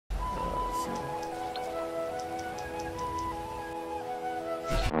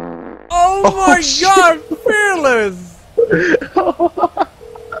Oh my god, fearless!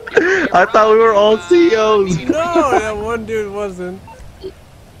 I thought we were all CEOs. No, that one dude wasn't.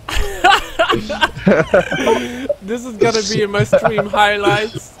 This is gonna be in my stream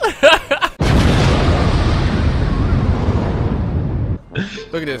highlights.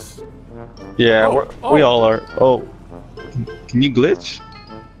 Look at this. Yeah, Oh, we all are. Oh, can you glitch?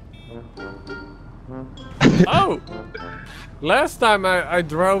 Oh! Last time I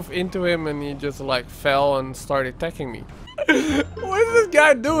drove into him and he just like fell and started attacking me. What is this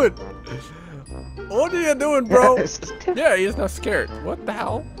guy doing? What are you doing, bro? Yeah, he's not scared. What the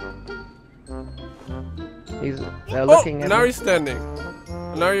hell? He's looking oh, at now me. he's standing.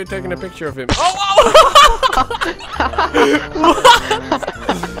 Now you're taking a picture of him. Oh!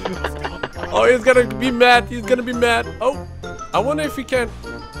 Oh, he's gonna be mad. He's gonna be mad. Oh, I wonder if he can.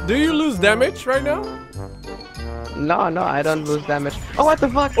 Do you lose damage right now? No, no, I don't lose damage. Oh, what the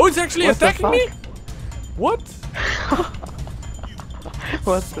fuck? Oh, it's actually What the attacking me? What?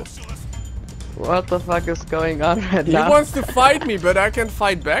 What the fuck is going on right now? He wants to fight me, but I can't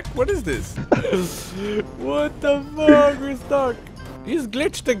fight back? What is this? What the fuck? We're stuck. He's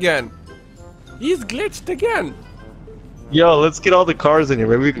glitched again. He's glitched again. Yo, let's get all the cars in here.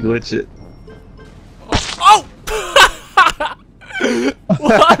 Maybe we can glitch it. Oh!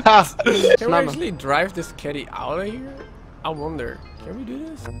 What? Can we actually drive this caddy out of here? I wonder. Can we do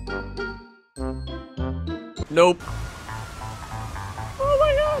this? Nope. Oh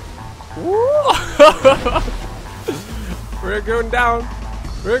my god! We're going down.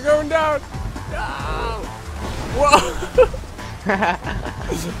 We're going down. No. Whoa!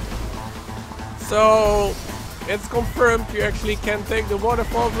 So it's confirmed you actually can take the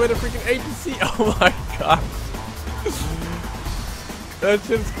waterfalls with a freaking APC. Oh my god. That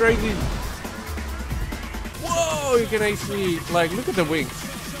shit's crazy. Whoa, you can actually, like, look at the wings.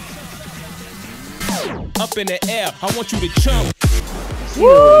 Up in the air, I want you to jump.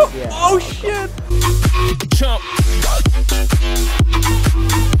 Woo! Yeah. Oh shit! Jump.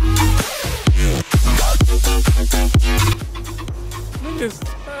 Look at this.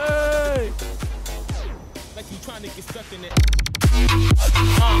 Hey! Like you trying to get stuck in it.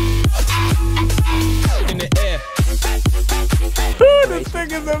 In the air. This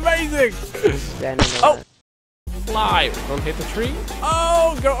thing is amazing! Oh! Fly! Don't hit the tree.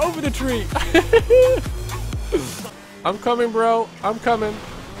 Oh! Go over the tree! I'm coming, bro. I'm coming.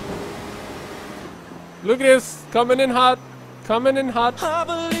 Look at this. Coming in hot. Coming in hot. I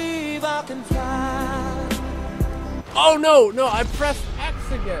believe I can fly. Oh no! No, I pressed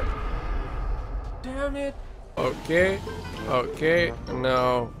X again. Damn it. Okay. Okay.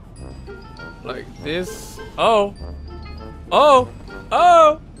 No. Like this. Oh. Oh!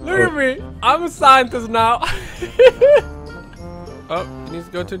 Oh! Look at me! I'm a scientist now! Oh, he needs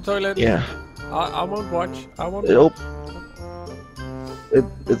to go to the toilet. Yeah. I won't watch. I won't. Nope.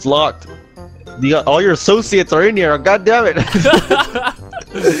 It's locked. You got, all your associates are in here. God damn it!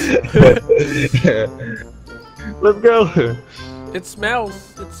 Let's go. It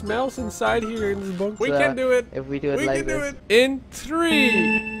smells. It smells inside here in this bunker. We can do it. If we do it we like can do this. it. In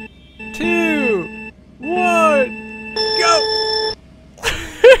 3, 2, 1. Go!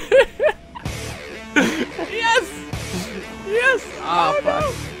 Yes! Yes! Oh,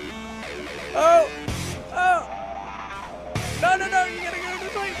 no! Oh! Oh! No, no, no! You gotta go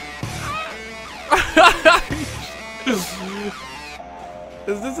this way!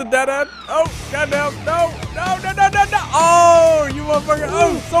 Is this a dead end? Oh! Goddamn! No! No! No! No! No! No! Oh! You motherfucker!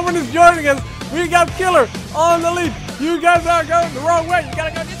 Oh! Someone is joining us! We got Killer on the lead! You guys are going the wrong way! You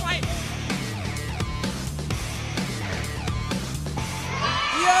gotta go this way!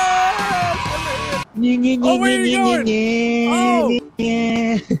 Yes! Oh, where are you going? Oh!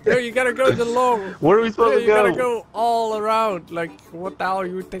 There, you gotta go the long. Where are we supposed to You go? gotta go all around. Like, what the hell?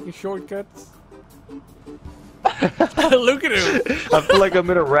 You were taking shortcuts? Look at him. I feel like I'm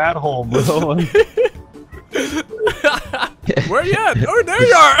in a rat hole, bro. Where you at? Oh, there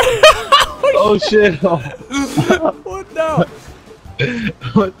you are. Oh shit. What the?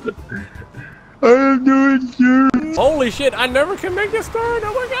 What the? I'm doing shit. Holy shit, I never can make this turn.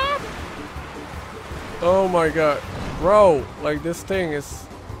 Oh my god. Oh my god. Bro, like this thing is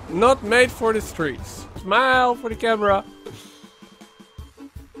not made for the streets. Smile for the camera.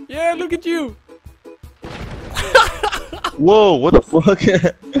 Yeah, look at you. Whoa, what the fuck?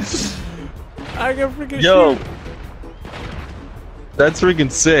 I can freaking Yo. shoot. That's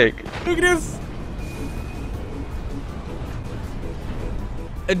freaking sick. Look at this.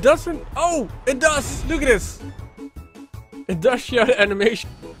 It doesn't. Oh, it does. Look at this. It does show the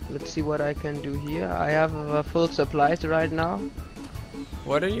animation. Let's see what I can do here. I have full supplies right now.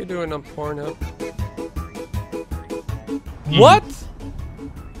 What are you doing on Pornhub? What?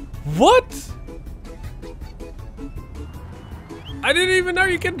 What? I didn't even know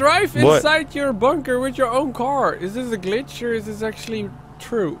you can drive inside your bunker with your own car. Is this a glitch or is this actually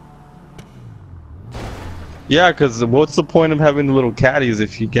true? Yeah, because what's the point of having the little caddies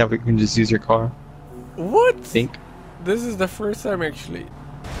if you can just use your car? What? Think. This is the first time actually.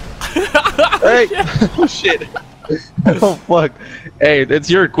 Hey! Oh shit! Oh fuck! Hey, it's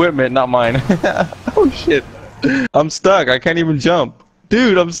your equipment, not mine. Oh shit! I'm stuck. I can't even jump,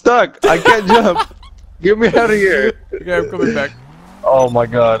 dude. I'm stuck. I can't jump. Get me out of here. Okay, I'm coming back. Oh my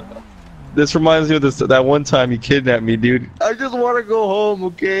god. This reminds me of that one time you kidnapped me, dude. I just want to go home,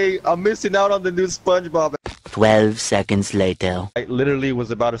 okay? I'm missing out on the new SpongeBob. 12 seconds later. I literally was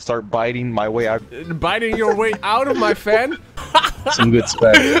about to start biting my way out. Biting your way out of my fan? Some good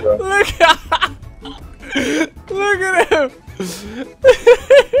Spanish, bro. Look at him!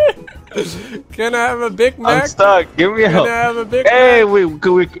 Can I have a Big Mac? I'm stuck. Give me Can help. I have a Big Hey, Mac?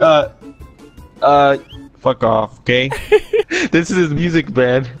 fuck off, okay? This is his music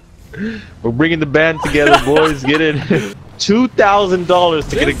band. We're bringing the band together, boys. Get in. $2,000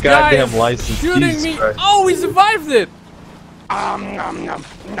 to get a goddamn license. Shooting Jesus me! Christ. Oh, he survived it!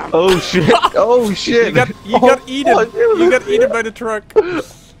 Oh shit! Oh shit! You got eaten. You got eaten by the truck.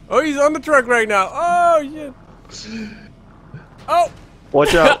 Oh, he's on the truck right now. Oh shit! Oh!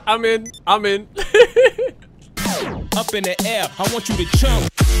 Watch out! I'm in. I'm in. Up in the air, I want you to jump.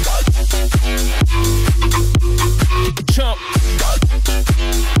 Jump.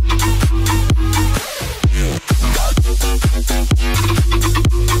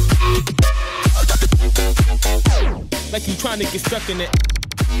 Like you trying to get stuck in it.